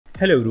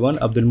Hello everyone,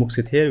 Abdul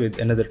Muqsit here with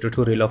another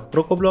tutorial of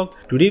ProcoBlog.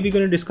 Today we're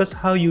going to discuss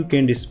how you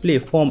can display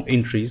form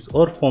entries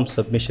or form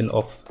submission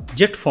of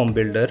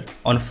JetFormBuilder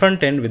on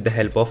front end with the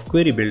help of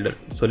Query Builder.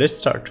 So let's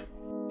start.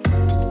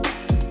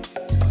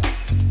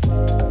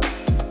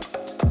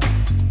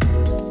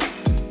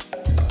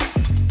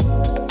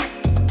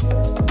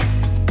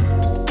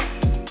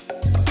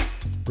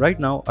 Right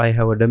now I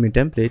have a dummy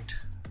template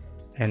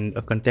and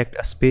a contact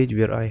us page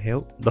where I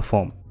have the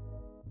form.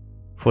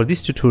 For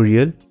this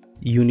tutorial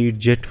you need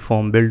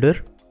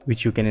JetFormBuilder,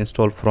 which you can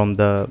install from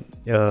the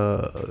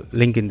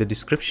link in the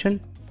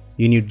description.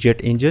 You need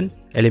JetEngine,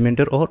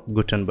 Elementor or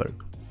Gutenberg.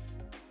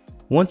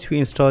 Once you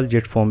install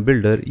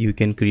JetFormBuilder, you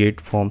can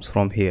create forms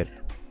from here.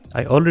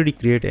 I already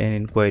created an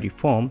inquiry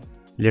form.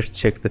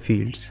 Let's check the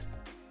fields.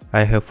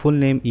 I have full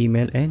name,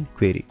 email and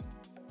query.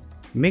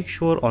 Make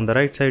sure on the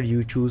right side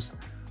you choose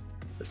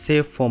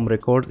Save Form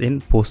Records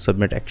in Post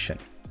Submit action.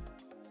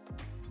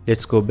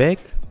 Let's go back.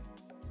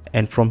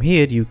 And from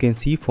here you can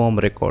see form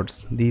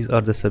records. These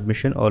are the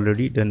submission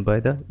already done by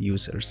the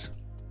users.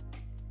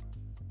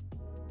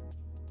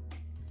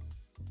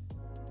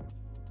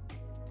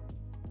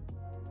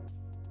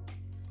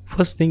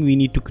 First thing, we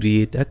need to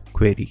create a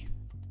query.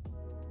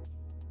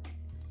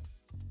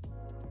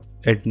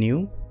 Add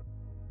new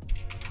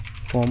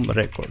form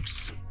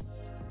records.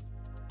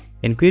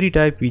 In query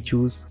type we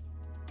choose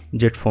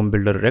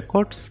JetFormBuilder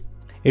records.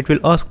 It will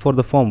ask for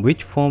the form,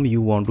 which form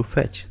you want to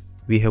fetch.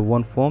 We have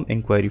one form,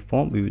 inquiry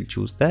form, we will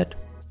choose that.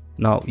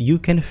 Now you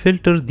can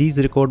filter these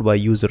records by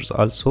users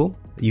also.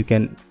 You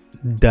can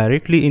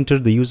directly enter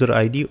the user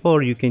ID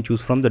or you can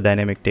choose from the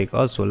dynamic tag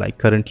also, like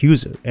current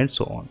user and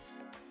so on.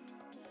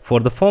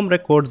 For the form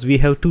records we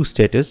have two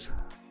status,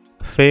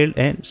 failed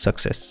and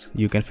success.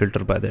 You can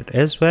filter by that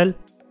as well.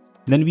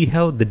 Then we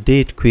have the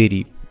date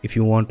query. If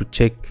you want to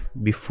check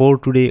before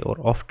today or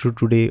after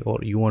today, or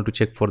you want to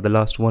check for the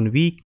last 1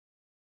 week,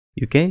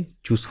 you can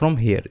choose from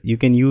here. You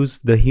can use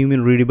the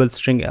human readable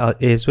string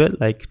as well,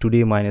 like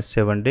today minus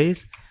 7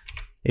 days.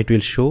 It will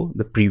show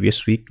the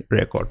previous week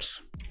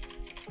records.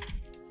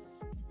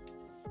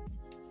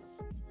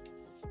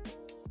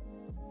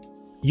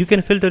 You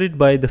can filter it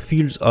by the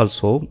fields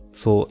also.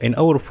 So in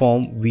our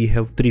form we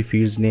have 3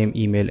 fields, name,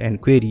 email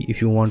and query.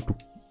 If you want to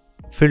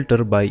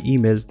filter by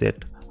emails,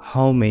 that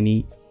how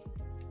many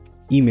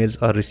emails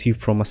are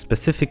received from a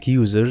specific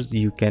users,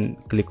 you can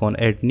click on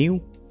add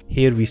new.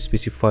 Here we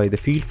specify the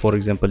field, for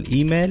example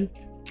email,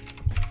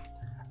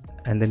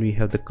 and then we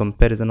have the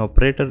comparison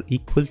operator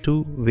equal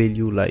to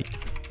value like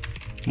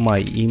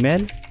my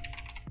email,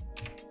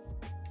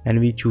 and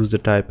we choose the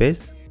type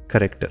as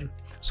character.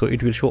 So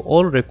it will show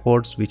all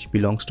records which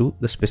belongs to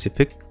the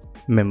specific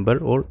member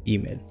or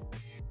email.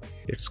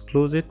 Let's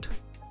close it.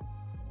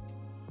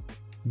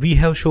 We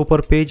have show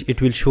per page. It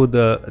will show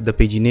the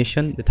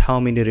pagination, that how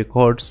many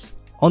records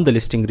on the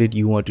listing grid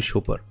you want to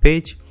show per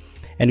page.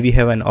 And we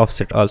have an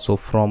offset also,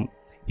 from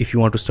if you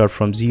want to start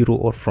from 0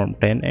 or from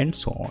 10 and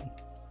so on.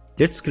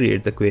 Let's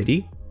create the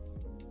query.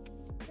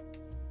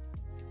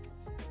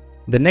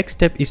 The next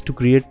step is to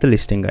create the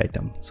listing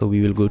item. So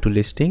we will go to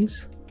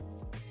listings,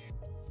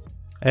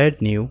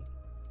 add new,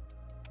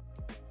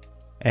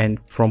 and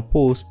from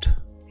post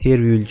here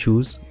we will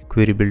choose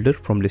query builder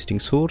from listing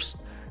source,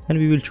 and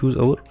we will choose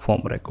our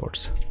form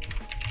records,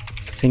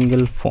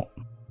 single form.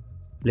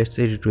 Let's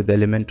edit it with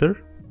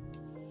Elementor.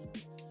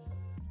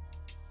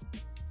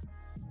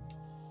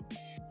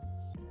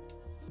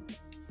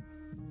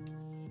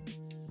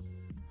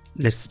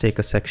 Let's take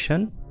a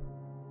section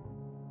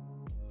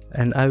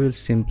and I will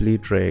simply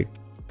drag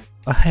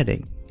a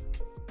heading.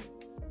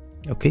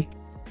 Okay.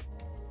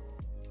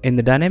 In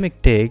the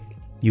dynamic tag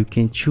you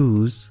can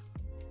choose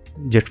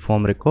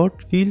JetForm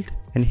record field,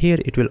 and here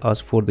it will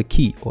ask for the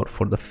key or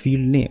for the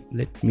field name.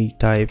 Let me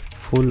type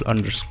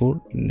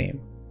full_name.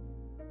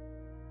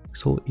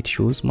 So it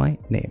shows my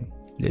name.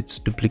 Let's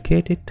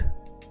duplicate it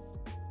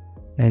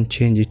and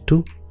change it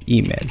to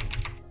email,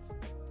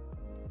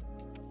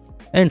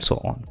 and so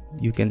on.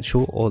 You can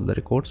show all the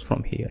records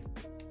from here.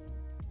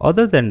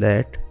 Other than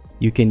that,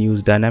 you can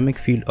use dynamic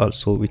field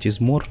also, which is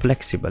more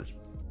flexible.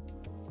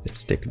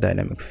 Let's take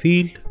dynamic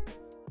field.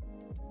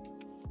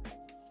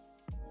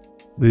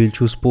 We will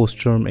choose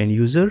post term and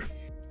user.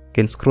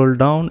 Can scroll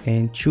down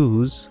and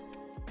choose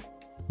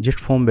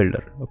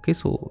JetFormBuilder. Okay,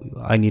 so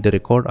I need a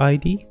record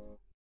ID.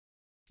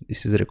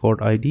 This is a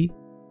record ID.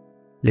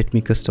 Let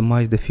me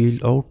customize the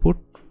field output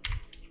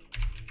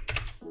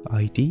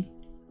ID.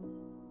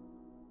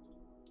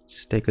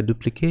 Let's take a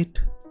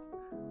duplicate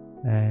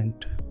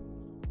and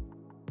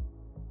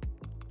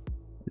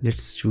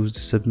let's choose the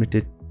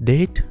submitted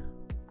date.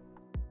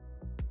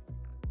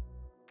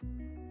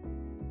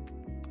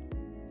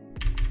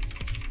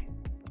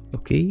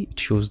 Okay, it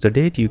shows the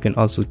date. You can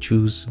also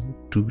choose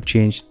to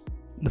change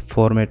the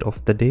format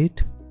of the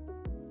date.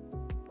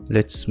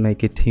 Let's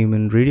make it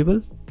human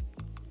readable.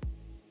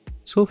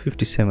 So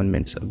 57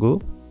 minutes ago.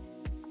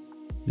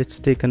 Let's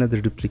take another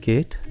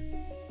duplicate.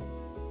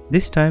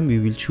 This time we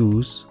will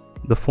choose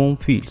the form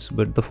fields,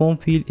 but the form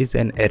field is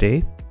an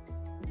array.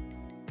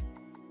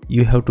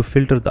 You have to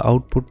filter the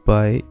output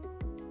by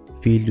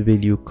field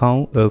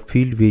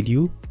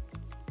value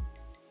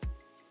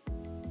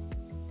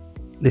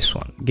this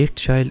one, get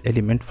child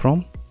element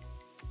from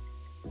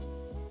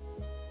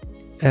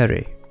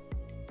array.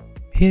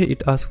 Here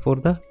it asks for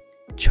the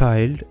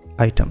child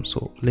item,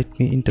 so let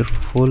me enter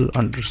full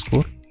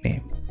underscore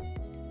name.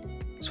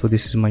 So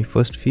this is my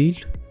first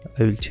field.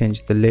 I will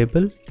change the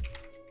label.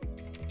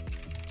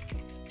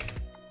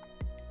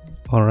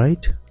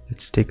 Alright,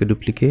 let's take a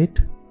duplicate.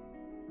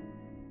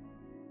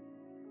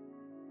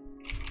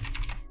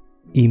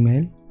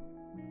 Email.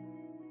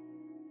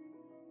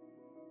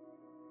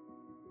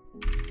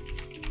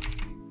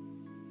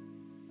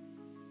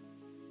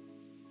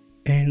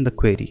 And the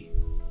query.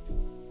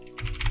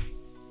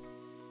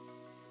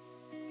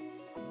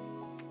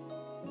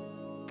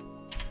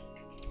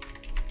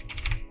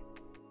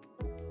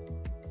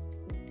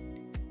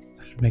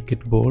 I'll make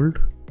it bold.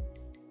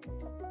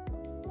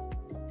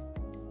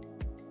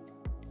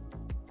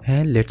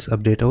 And let's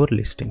update our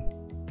listing.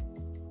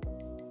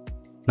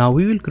 Now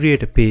we will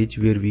create a page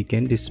where we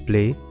can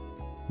display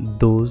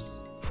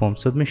those form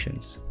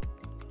submissions.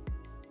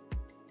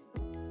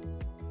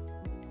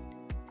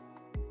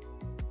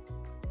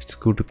 Let's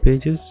go to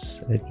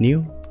pages, add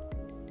new,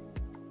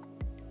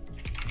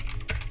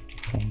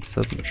 form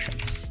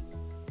submissions.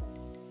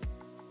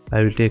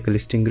 I will take a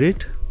listing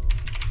grid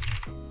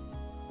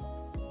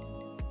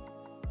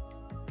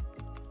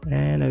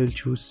and I will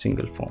choose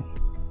single form.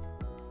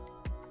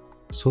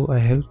 So I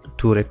have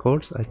two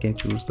records. I can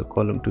choose the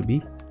column to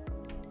be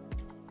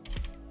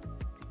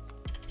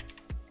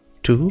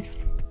 2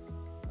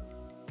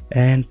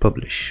 and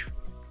publish.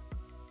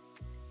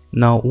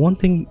 Now one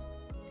thing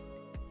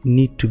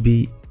need to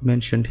be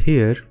mentioned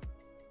here,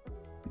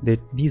 that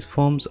these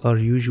forms are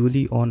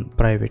usually on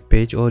private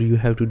page, or you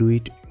have to do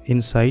it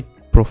inside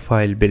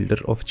profile builder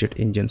of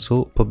JetEngine,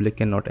 so public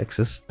cannot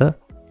access the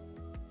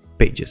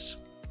pages.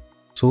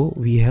 So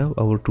we have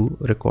our two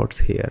records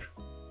here.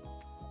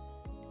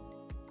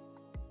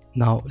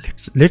 Now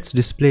let's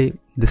display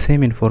the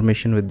same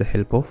information with the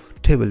help of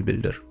table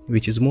builder,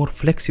 which is more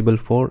flexible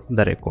for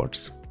the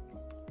records.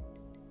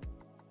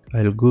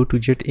 I'll go to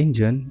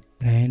JetEngine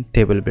and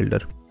table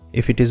builder.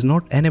 If it is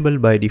not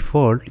enabled by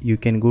default, you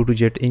can go to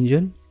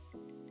JetEngine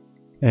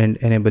and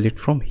enable it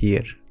from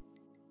here.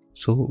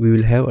 So we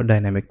will have a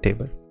dynamic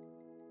table.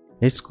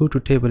 Let's go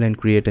to table and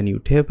create a new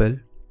table.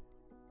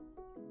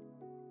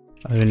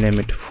 I will name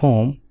it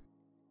form,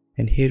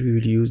 and here we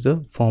will use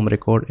the form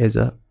record as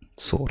a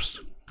source.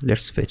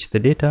 Let's fetch the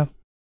data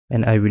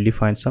and I will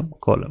define some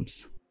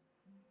columns.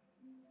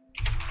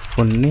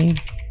 Full name.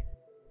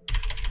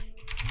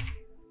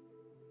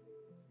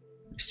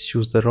 Let's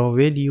choose the raw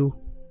value,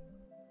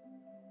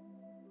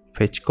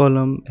 fetch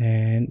column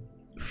and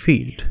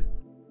field.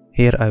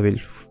 Here I will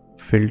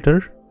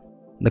filter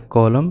the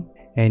column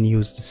and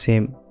use the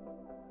same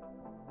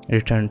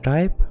return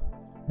type,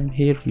 and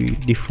here we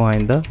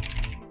define the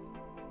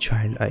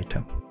child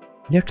item.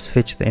 Let's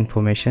fetch the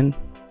information.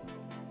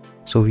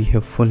 So we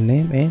have full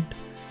name and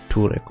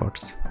two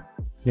records.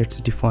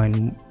 Let's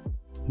define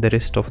the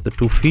rest of the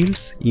two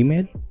fields.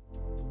 Email,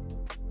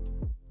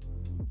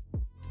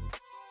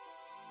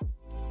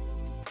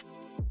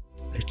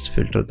 let's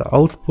filter the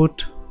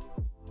output,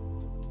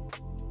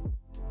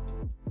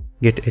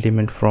 get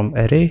element from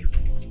array,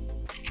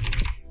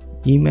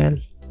 email,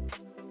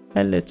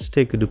 and let's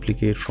take a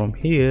duplicate from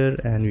here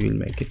and we will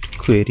make it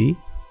query,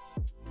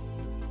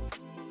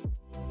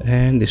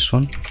 and this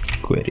one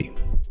query.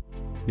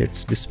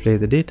 Let's display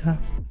the data.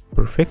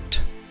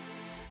 Perfect.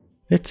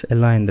 Let's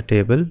align the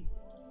table.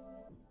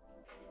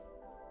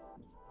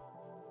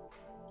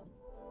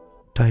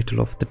 Title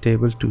of the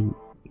table to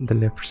the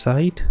left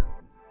side.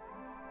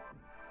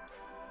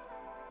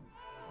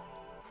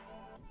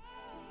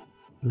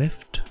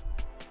 Left.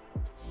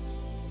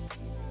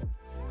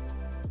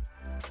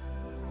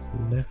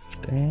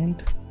 Left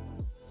and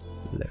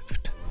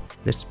left.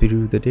 Let's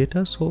preview the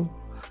data. So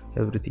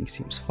everything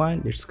seems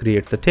fine. Let's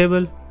create the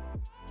table.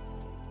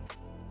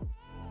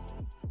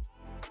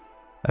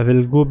 I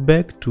will go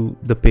back to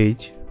the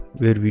page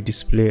where we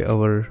display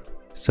our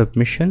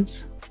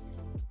submissions.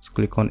 Let's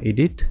click on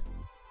edit.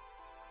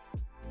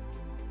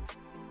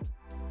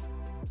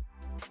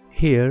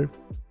 Here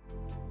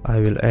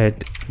I will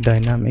add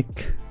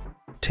dynamic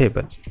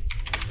table.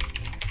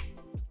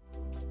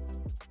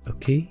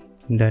 Okay,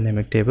 in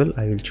dynamic table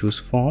I will choose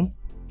form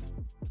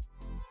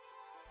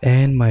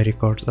and my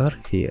records are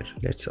here.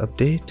 Let's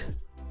update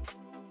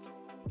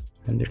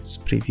and let's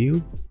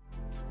preview.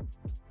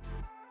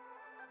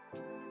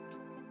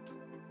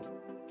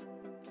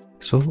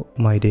 So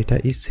my data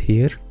is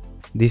here.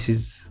 This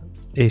is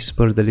as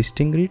per the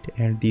listing grid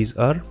and these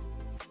are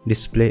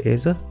displayed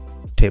as a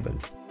table.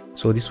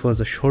 So this was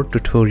a short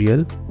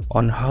tutorial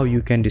on how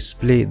you can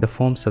display the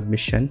form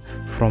submission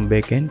from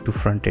backend to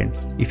front end.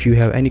 If you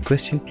have any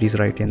question, please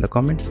write in the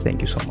comments.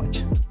 Thank you so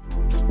much.